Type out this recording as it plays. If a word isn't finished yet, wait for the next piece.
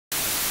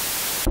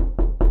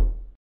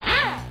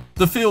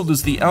The field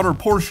is the outer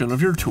portion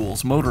of your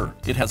tool's motor.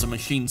 It has a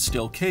machined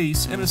steel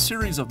case and a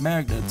series of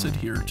magnets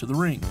adhered to the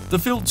ring. The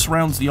field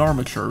surrounds the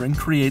armature and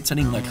creates an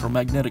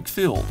electromagnetic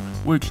field,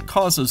 which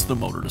causes the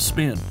motor to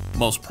spin.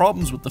 Most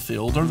problems with the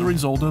field are the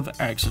result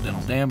of accidental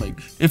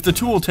damage. If the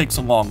tool takes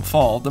a long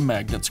fall, the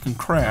magnets can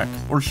crack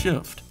or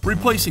shift.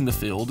 Replacing the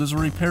field is a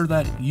repair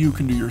that you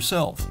can do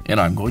yourself, and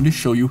I'm going to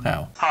show you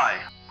how.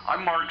 Hi,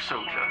 I'm Mark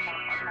Socha.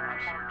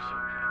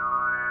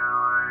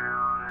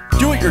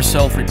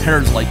 Do-it-yourself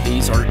repairs like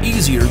these are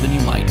easier than you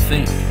might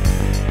think.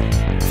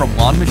 From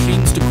lawn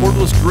machines to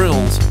cordless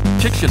drills,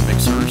 kitchen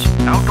mixers,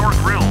 Outdoor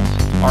grills.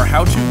 our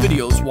how-to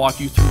videos walk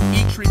you through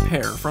each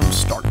repair from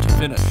start to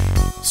finish.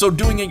 So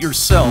doing it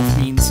yourself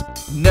means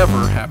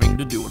never having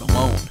to do it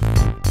alone.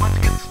 Let's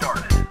get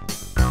started.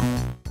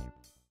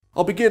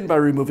 I'll begin by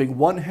removing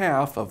one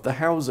half of the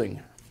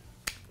housing.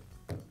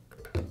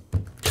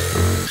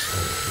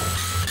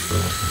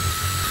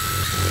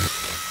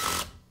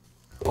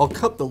 I'll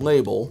cut the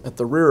label at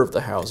the rear of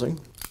the housing,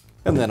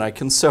 and then I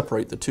can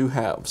separate the two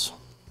halves.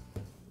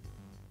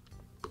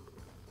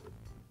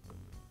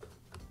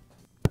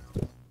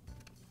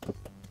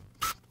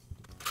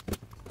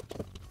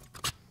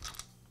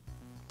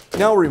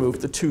 Now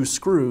remove the two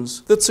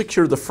screws that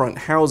secure the front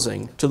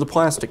housing to the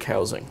plastic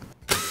housing.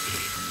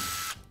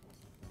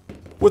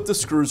 With the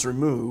screws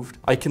removed,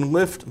 I can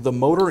lift the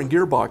motor and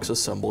gearbox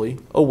assembly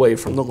away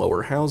from the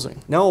lower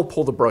housing. Now I'll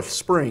pull the brush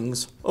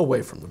springs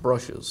away from the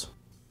brushes.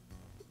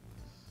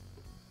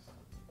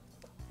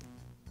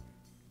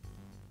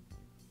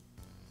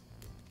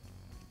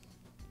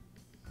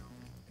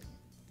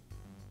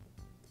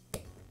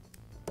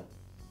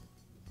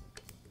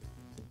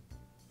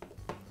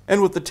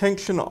 And with the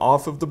tension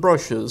off of the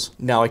brushes,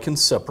 now I can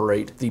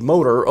separate the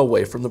motor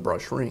away from the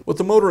brush ring. With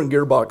the motor and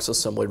gearbox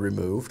assembly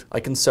removed,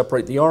 I can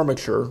separate the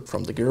armature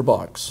from the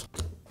gearbox.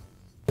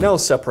 Now I'll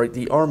separate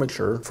the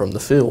armature from the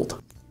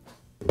field.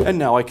 And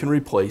now I can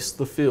replace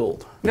the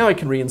field. Now I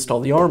can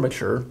reinstall the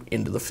armature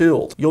into the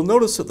field. You'll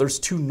notice that there's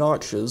two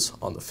notches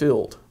on the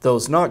field.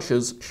 Those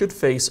notches should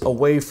face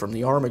away from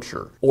the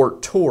armature, or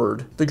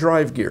toward the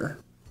drive gear.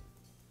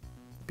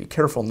 Be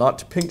careful not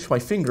to pinch my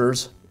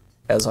fingers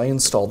as I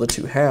install the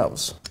two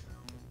halves.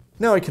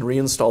 Now I can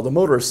reinstall the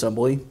motor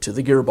assembly to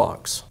the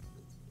gearbox.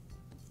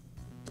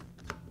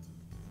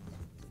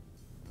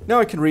 Now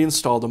I can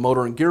reinstall the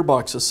motor and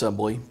gearbox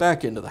assembly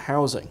back into the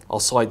housing. I'll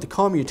slide the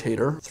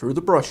commutator through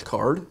the brush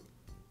card,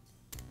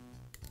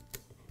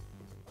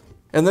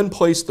 and then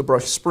place the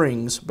brush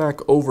springs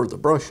back over the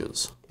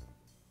brushes.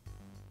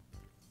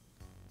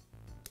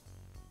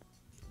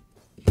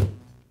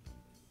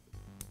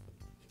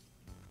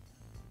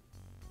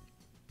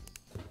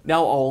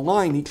 Now I'll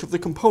align each of the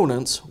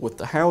components with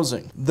the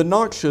housing. The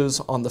notches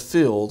on the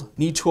field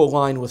need to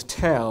align with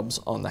tabs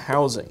on the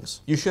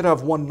housings. You should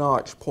have one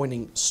notch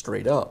pointing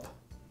straight up.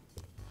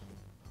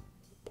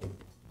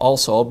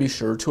 Also, I'll be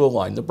sure to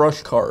align the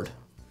brush card.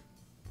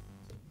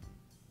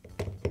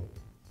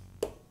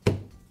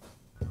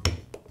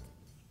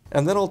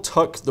 And then I'll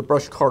tuck the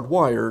brush card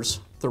wires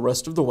the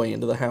rest of the way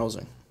into the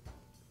housing.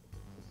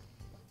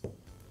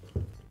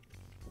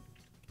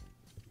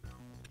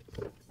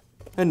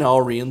 And now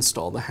I'll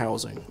reinstall the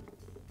housing.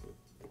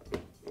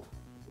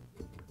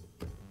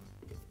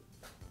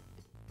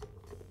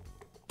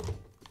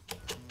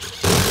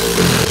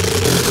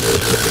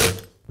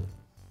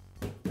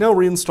 Now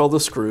reinstall the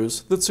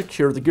screws that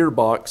secure the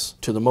gearbox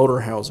to the motor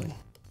housing.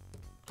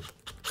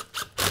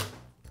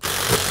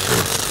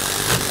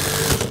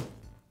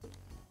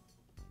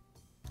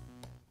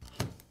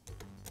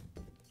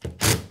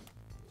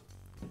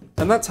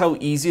 And that's how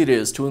easy it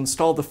is to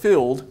install the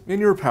field in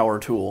your power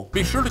tool.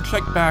 Be sure to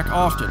check back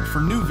often for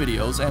new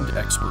videos and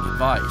expert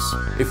advice.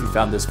 If you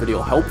found this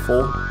video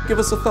helpful, give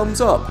us a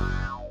thumbs up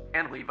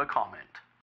And leave a comment.